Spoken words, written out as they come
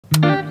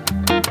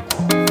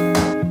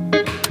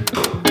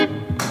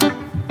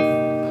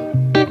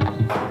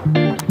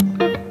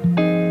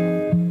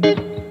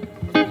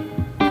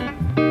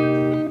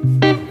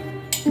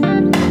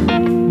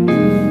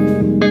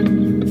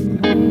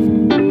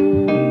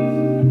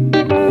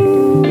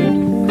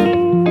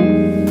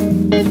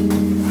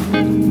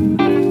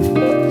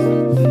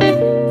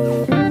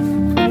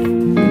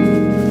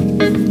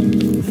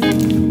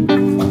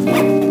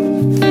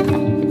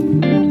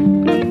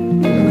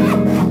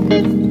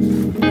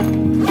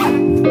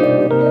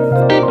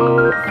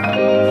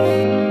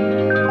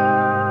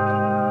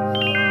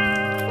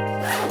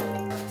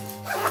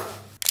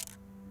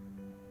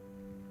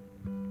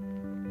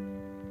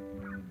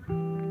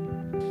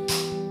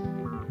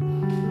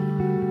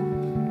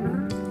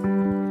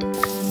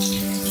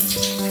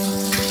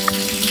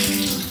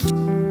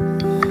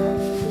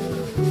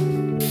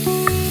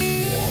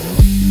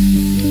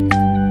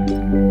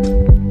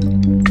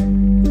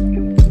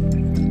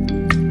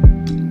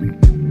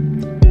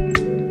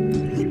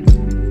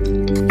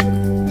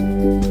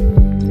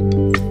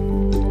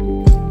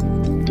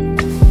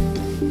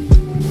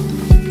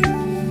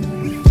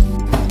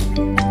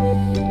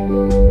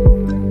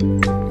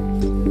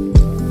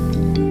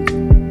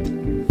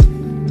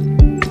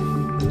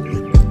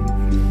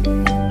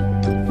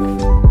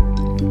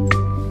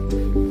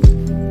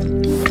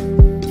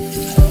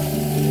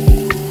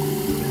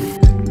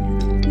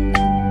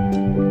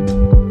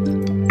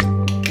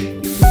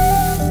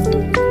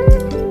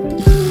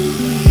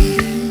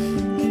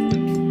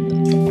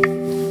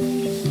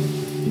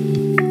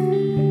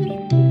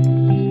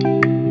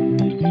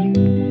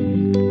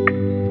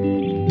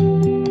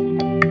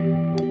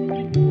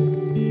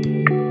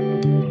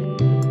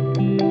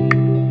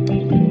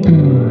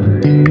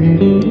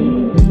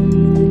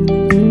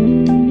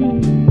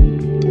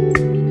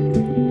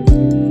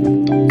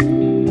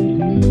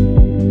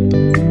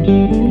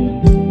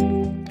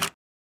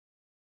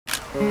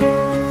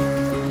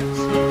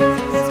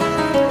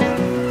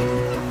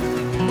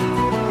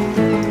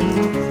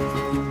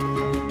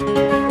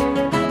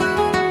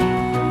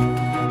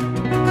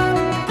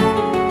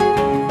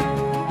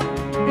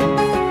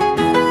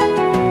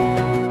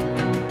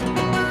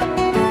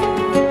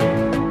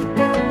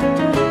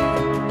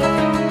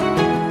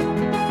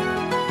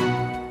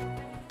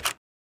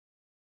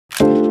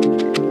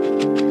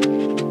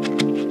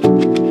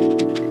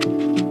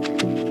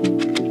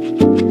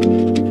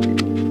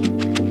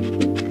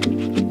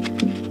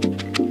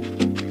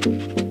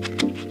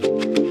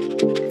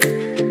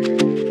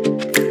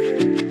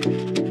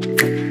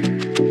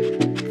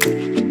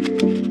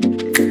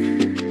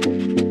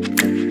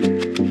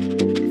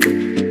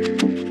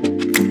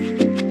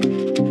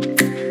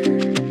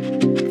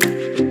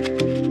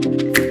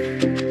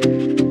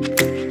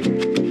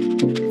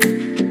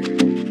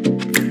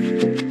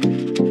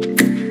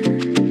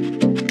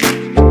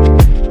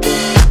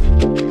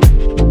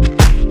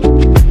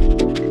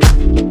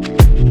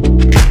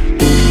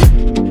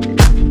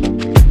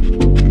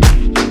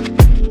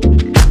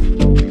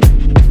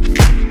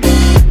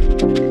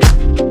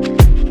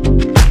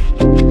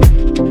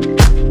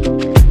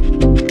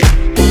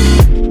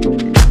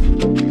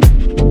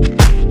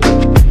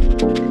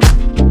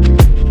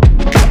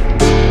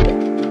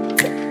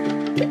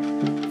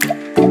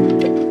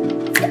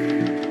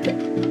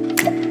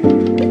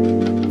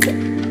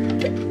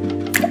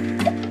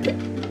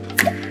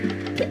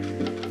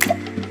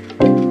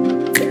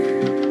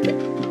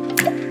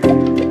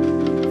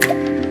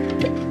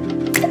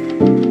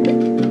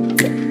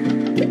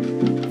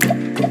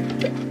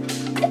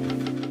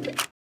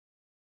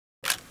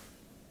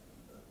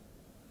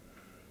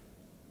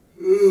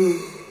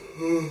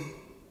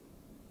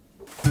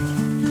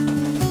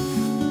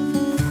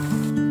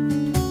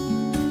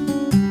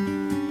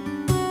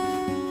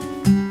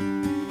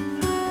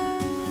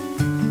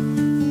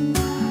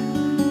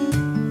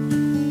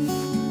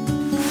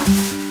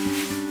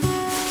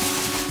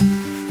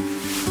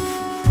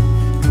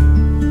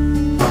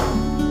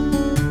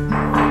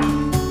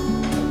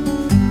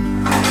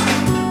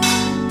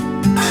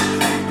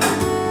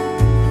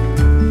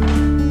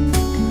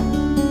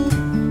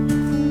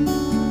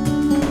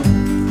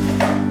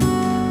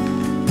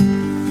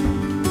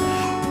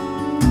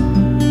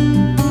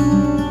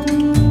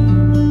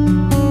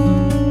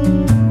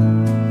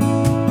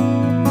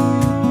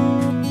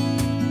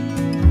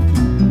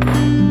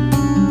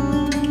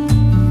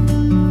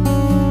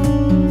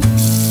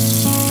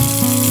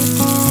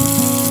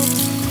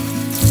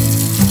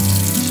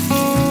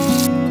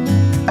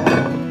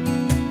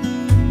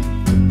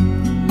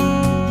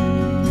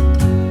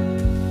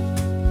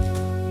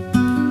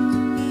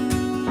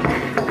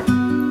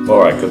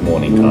Alright, good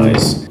morning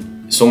guys.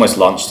 It's almost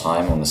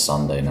lunchtime on a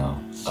Sunday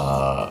now.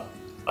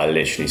 I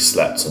literally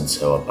slept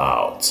until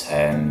about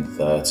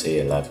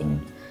 10:30,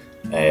 11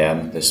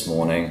 a.m. this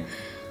morning.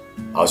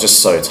 I was just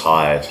so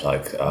tired,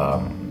 like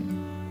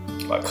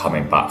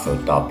coming back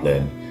from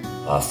Dublin.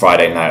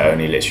 Friday night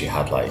only literally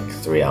had like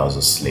 3 hours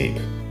of sleep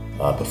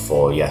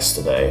before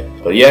yesterday.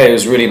 But yeah, it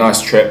was a really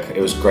nice trip. It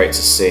was great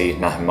to see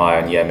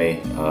Nahimaya and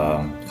Yemi,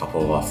 a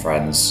couple of our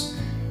friends.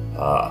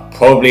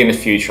 Probably in the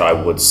future I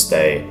would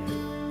stay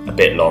a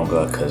bit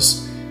longer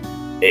because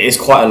it is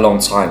quite a long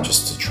time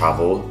just to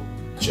travel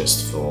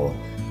just for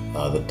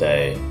the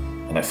day,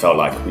 and it felt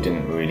like we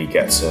didn't really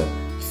get to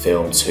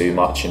film too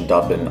much in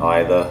Dublin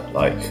either.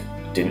 Like,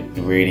 didn't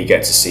really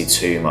get to see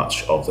too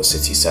much of the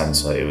city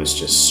centre. It was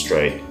just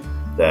straight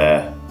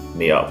there,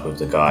 meet up with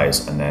the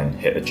guys and then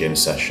hit a gym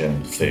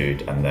session,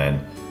 food, and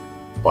then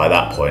by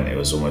that point it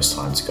was almost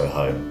time to go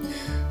home.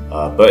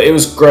 But it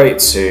was great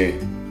to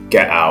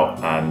get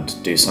out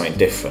and do something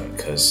different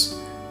because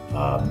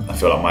I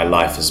feel like my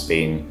life has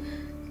been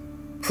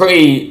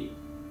pretty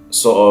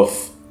sort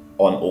of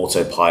on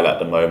autopilot at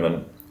the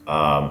moment.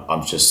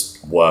 I'm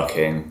just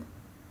working,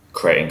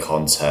 creating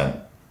content,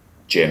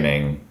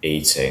 gymming,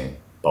 eating,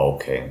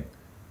 bulking.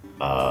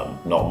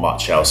 Not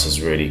much else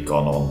has really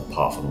gone on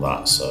apart from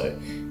that, so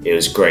it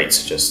was great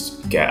to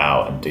just get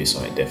out and do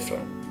something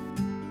different.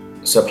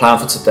 So plan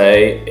for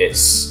today,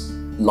 it's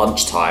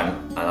lunchtime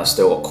and I've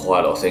still got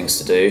quite a lot of things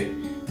to do.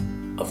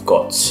 I've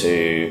got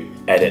to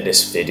edit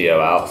this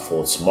video out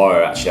for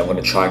tomorrow. Actually, I'm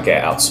going to try and get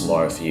it out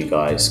tomorrow for you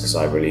guys because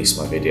I release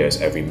my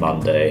videos every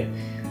Monday.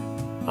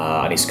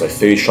 I need to go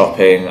food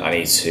shopping. I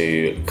need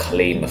to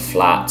clean the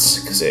flat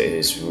because it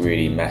is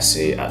really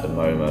messy at the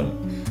moment.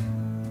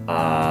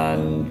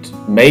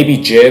 And maybe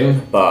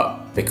gym,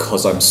 but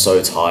because I'm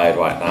so tired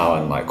right now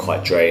and like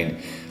quite drained,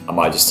 I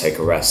might just take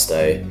a rest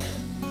day.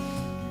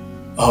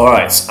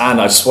 Alright, and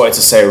I just wanted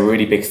to say a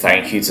really big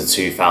thank you to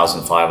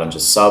 2,500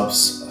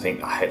 subs. I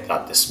think I hit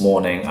that this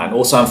morning, and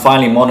also I'm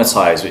finally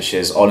monetized, which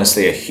is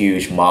honestly a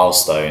huge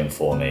milestone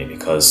for me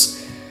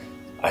because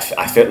I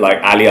feel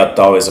like Ali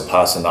Abdul is a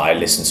person that I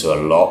listened to a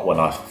lot when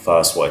I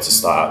first wanted to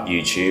start out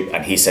YouTube,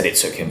 and he said it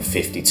took him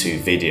 52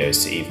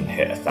 videos to even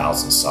hit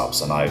 1,000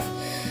 subs, and I've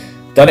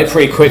done it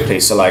pretty quickly.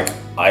 So like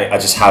I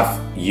just have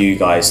you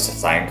guys to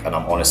thank, and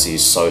I'm honestly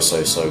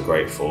so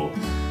grateful.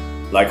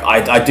 Like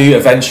I do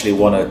eventually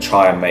want to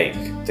try and make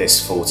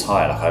this full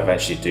time. Like I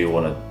eventually do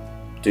want to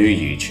do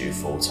YouTube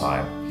full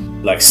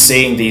time. Like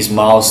seeing these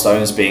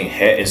milestones being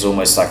hit is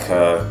almost like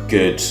a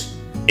good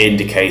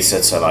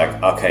indicator to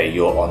like, okay,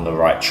 you're on the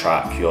right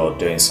track, you're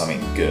doing something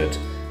good,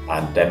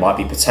 and there might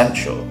be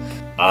potential.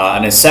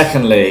 And then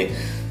secondly,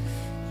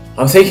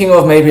 I'm thinking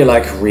of maybe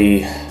like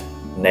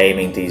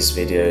renaming these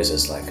videos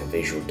as like a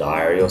visual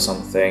diary or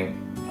something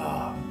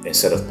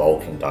instead of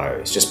bulking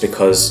diaries, just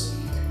because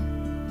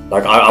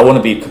like I want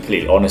to be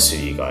completely honest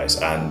with you guys,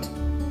 and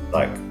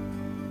like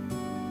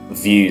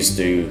views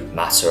do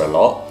matter a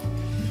lot,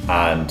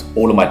 and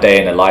all of my day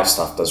in the life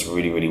stuff does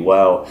really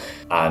well,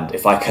 and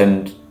if I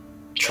can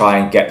try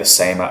and get the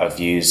same amount of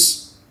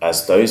views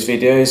as those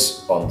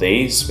videos on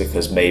these,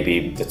 because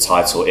maybe the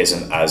title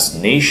isn't as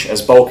niche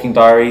as bulking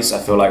diaries. I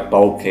feel like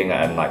bulking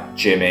and like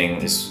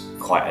gymming is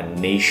quite a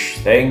niche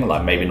thing,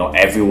 like maybe not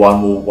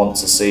everyone will want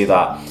to see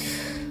that,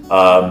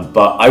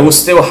 but I will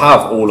still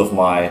have all of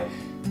my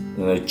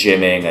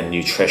gymming and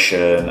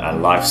nutrition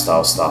and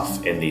lifestyle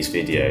stuff in these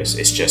videos.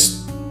 It's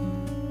just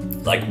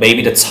like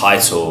maybe the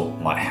title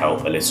might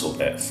help a little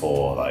bit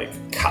for like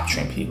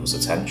capturing people's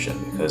attention,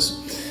 because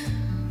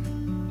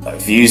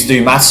views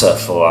do matter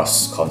for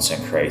us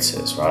content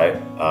creators, right?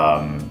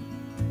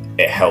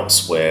 It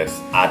helps with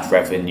ad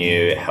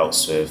revenue, it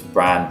helps with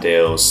brand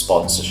deals,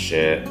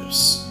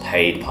 sponsorships,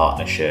 paid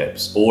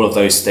partnerships, all of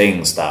those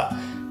things that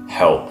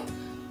help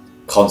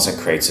content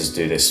creators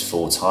do this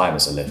full time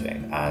as a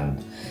living.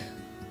 And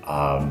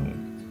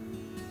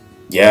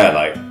yeah,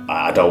 like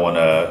I don't want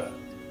to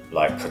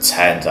like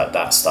pretend that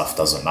that stuff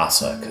doesn't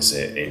matter, because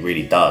it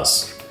really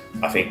does.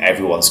 I think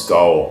everyone's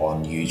goal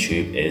on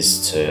YouTube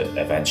is to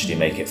eventually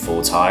make it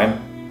full time,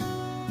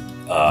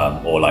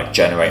 or like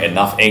generate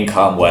enough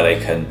income where they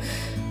can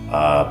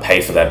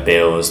pay for their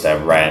bills, their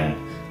rent,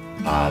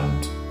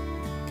 and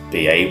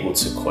be able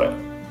to quit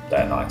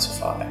their 9 to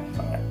 5.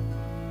 Right?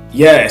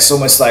 Yeah, it's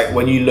almost like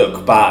when you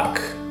look back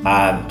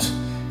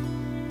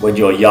and when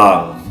you're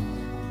young,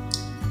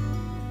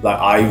 like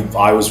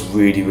I was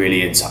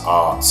really into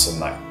arts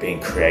and like being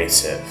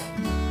creative.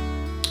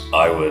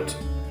 I would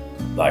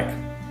like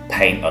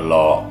paint a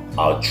lot,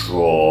 I would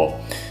draw,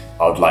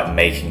 I would like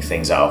making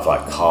things out of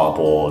like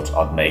cardboard.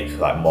 I'd make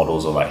like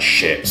models of like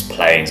ships,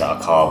 planes out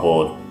of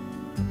cardboard.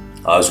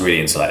 I was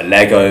really into like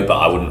Lego, but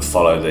I wouldn't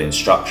follow the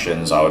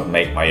instructions. I would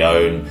make my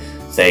own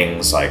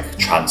things like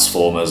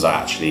Transformers that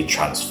actually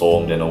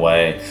transformed in a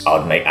way. I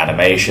would make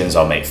animations,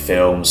 I'll make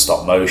films,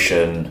 stop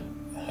motion,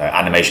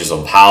 animations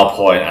on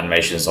PowerPoint,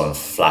 animations on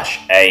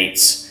Flash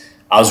 8.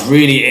 I was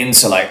really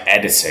into like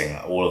editing,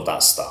 all of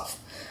that stuff.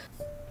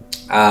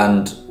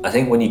 And I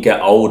think when you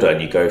get older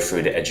and you go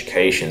through the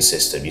education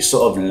system, you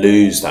sort of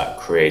lose that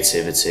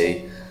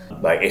creativity.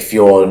 Like if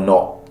you're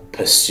not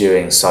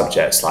pursuing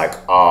subjects like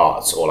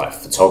art or like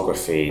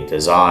photography,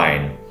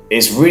 design,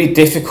 it's really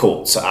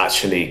difficult to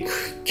actually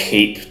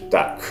keep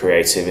that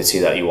creativity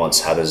that you once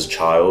had as a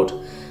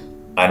child.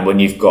 And when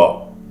you've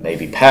got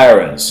maybe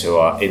parents who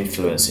are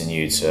influencing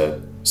you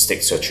to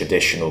stick to a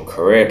traditional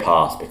career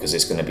path because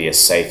it's going to be a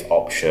safe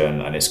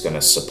option and it's going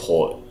to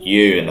support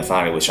you and the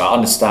family, which I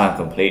understand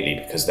completely,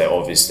 because they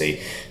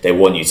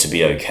want you to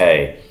be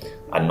okay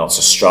and not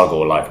to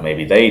struggle like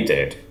maybe they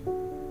did.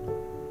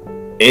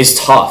 It's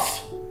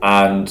tough,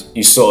 and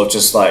you sort of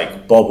just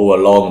like bobble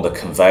along the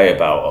conveyor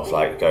belt of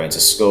like going to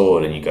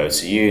school, and you go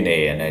to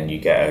uni, and then you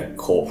get a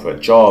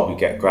corporate job, you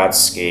get grad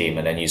scheme,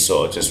 and then you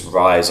sort of just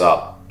rise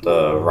up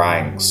the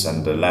ranks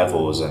and the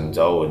levels, and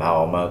oh,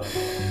 now I'm a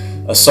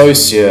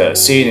associate,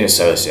 senior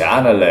associate,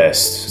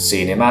 analyst,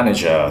 senior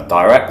manager,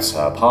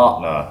 director,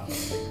 partner.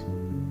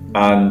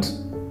 And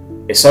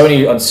it's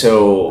only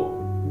until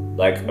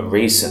like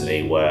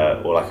recently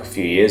or like a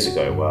few years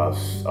ago where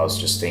I was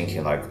just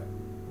thinking like,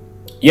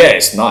 yeah,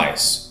 it's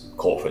nice,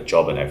 corporate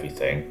job and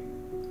everything.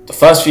 The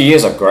first few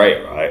years are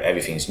great, right?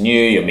 Everything's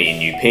new, you're meeting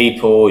new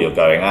people, you're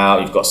going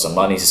out, you've got some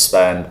money to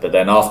spend. But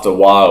then after a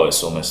while,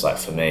 it's almost like,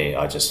 for me,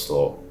 I just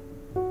thought,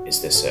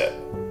 is this it?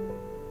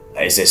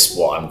 Is this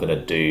what I'm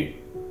gonna do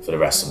for the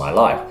rest of my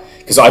life?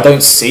 Because I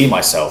don't see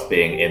myself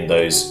being in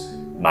those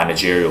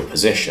managerial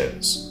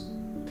positions,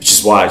 which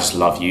is why I just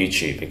love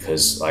YouTube,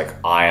 because like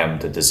I am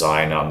the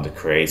designer, I'm the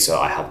creator,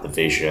 I have the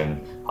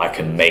vision, I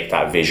can make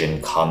that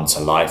vision come to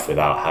life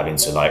without having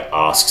to like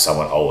ask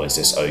someone, oh, is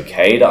this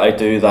okay that I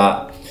do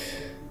that?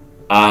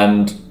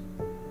 And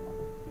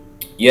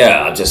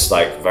yeah, I'm just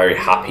like very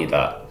happy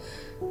that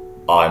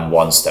I'm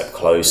one step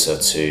closer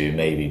to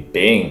maybe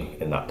being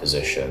in that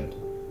position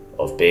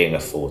of being a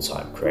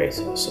full-time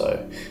creator.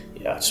 So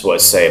yeah, I just wanted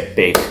to say a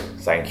big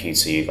thank you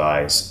to you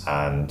guys,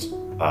 and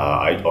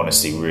I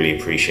honestly really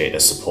appreciate the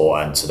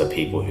support, and to the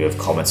people who have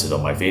commented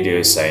on my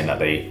videos saying that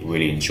they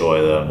really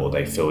enjoy them or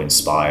they feel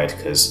inspired,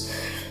 because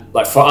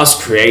like for us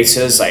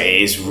creators, like,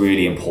 it is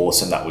really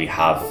important that we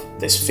have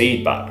this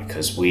feedback,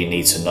 because we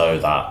need to know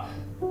that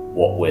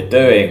what we're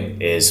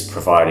doing is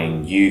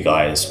providing you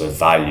guys with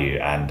value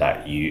and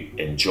that you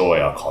enjoy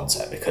our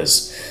content.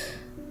 Because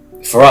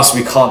for us,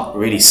 we can't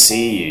really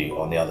see you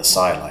on the other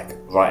side. Like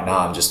right now,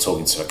 I'm just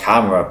talking to a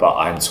camera, but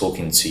I'm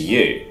talking to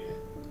you.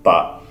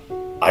 But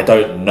I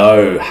don't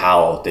know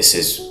how this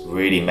is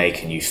really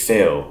making you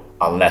feel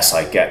unless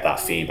I get that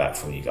feedback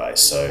from you guys.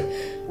 So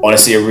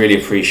honestly, I really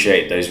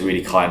appreciate those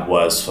really kind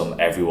words from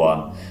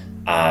everyone.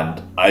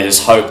 And I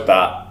just hope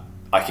that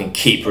I can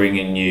keep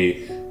bringing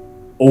you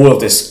all of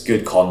this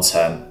good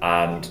content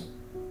and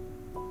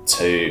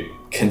to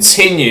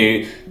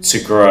continue to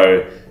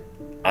grow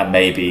and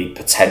maybe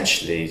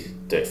potentially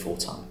do it full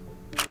time.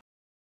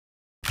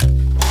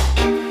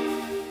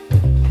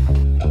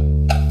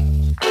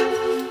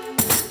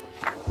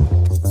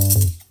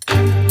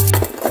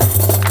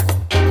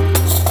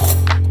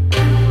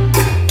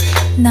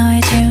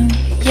 너의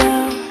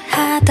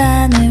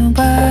중요하다는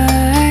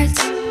words,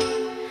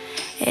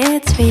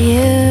 it's for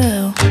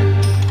you,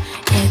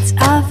 it's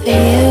all for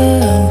you.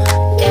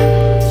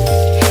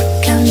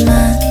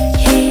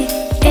 가만히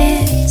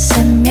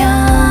있으면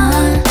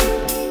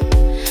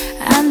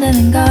안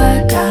되는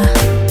걸까?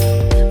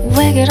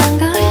 왜 그런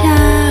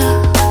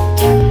거야?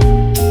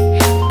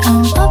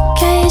 I'm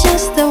okay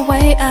just the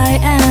way I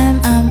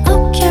am, I'm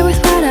okay with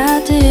what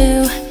I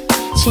do.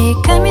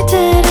 지금이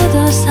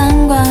들어도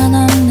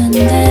상관없는데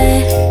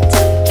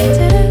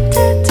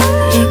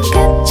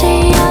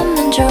이끝이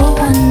없는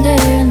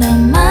조언들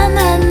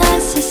너만한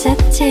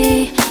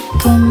necessity.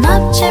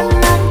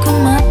 고맙지만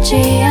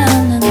고맙지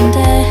않은데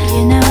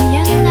You know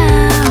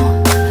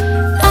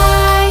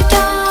I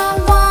don't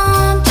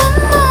want to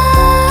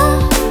know,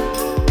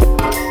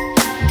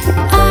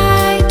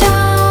 I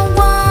don't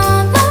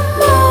want no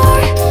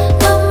more,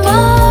 no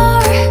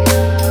more.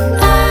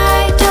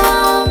 I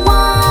don't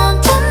want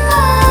to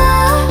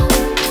know.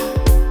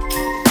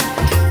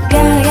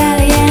 Gotta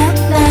get up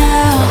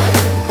now,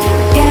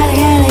 gotta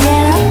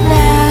get up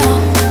now.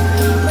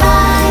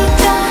 I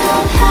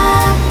don't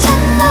have to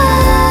know.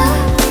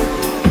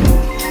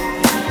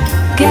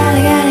 Gotta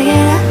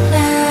get up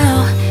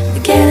now,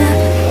 get up,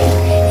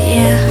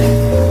 yeah.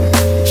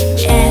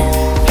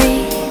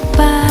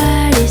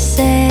 Everybody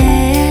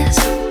says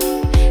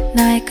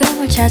너의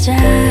꿈을 찾아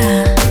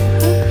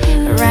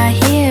right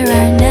here,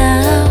 right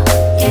now.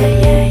 Yeah,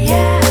 yeah,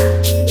 yeah.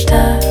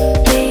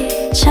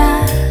 더디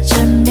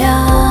찾으면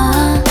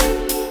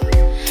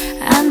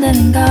안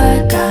되는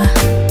걸까?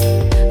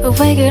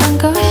 왜 그런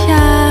거야?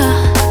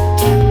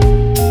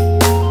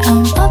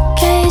 I'm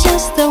okay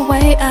just the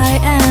way I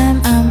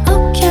am, I'm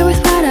okay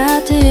with what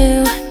I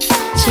do.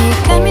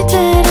 지금이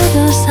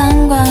들어도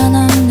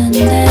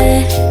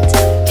상관없는데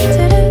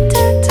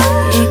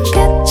이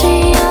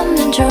끝이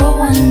없는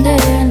조언들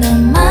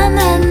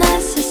너만한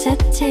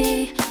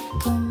necessity.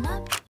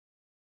 고맙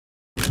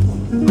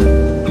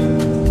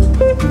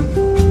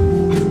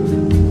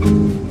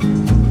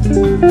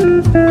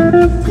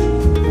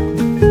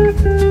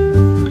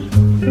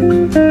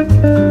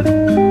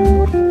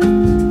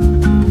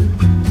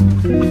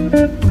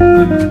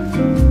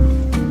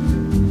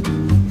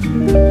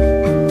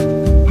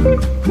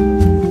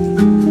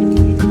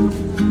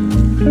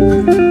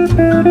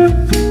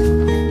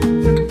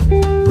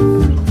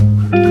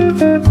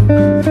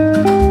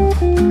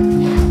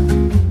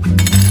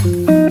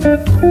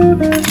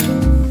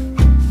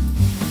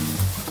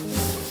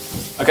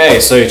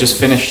so just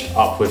finished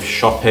up with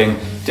shopping.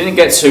 Didn't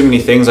get too many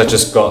things. I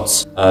just got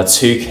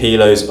 2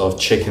 kilos of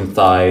chicken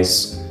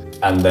thighs,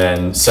 and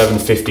then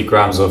 750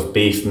 grams of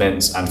beef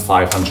mince and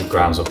 500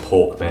 grams of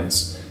pork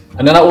mince.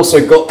 And then I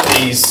also got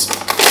these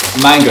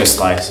mango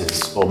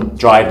slices, or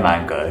dried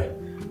mango,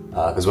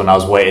 because when I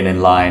was waiting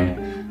in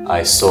line,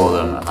 I saw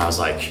them and I was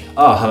like,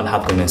 oh, I haven't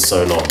had them in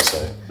so long,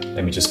 so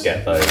let me just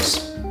get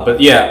those. But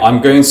yeah,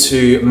 I'm going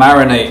to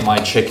marinate my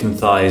chicken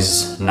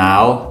thighs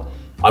now.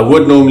 I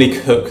would normally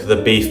cook the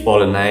beef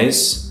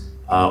bolognese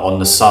on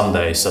the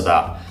Sunday so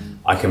that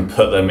I can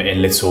put them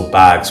in little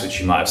bags, which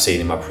you might have seen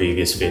in my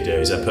previous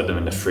videos. I put them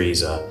in the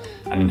freezer,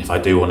 and if I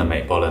do want to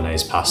make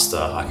bolognese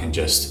pasta, I can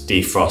just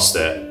defrost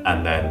it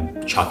and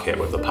then chuck it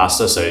with the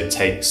pasta, so it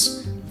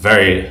takes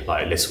very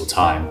little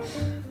time.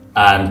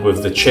 And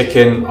with the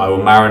chicken, I will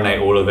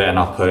marinate all of it and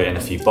I'll put it in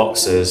a few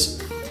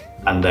boxes,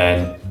 and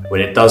then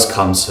when it does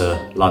come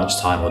to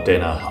lunchtime or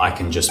dinner, I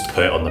can just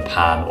put it on the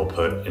pan or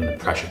put it in the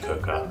pressure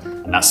cooker,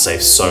 and that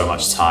saves so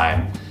much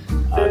time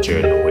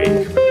during the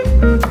week.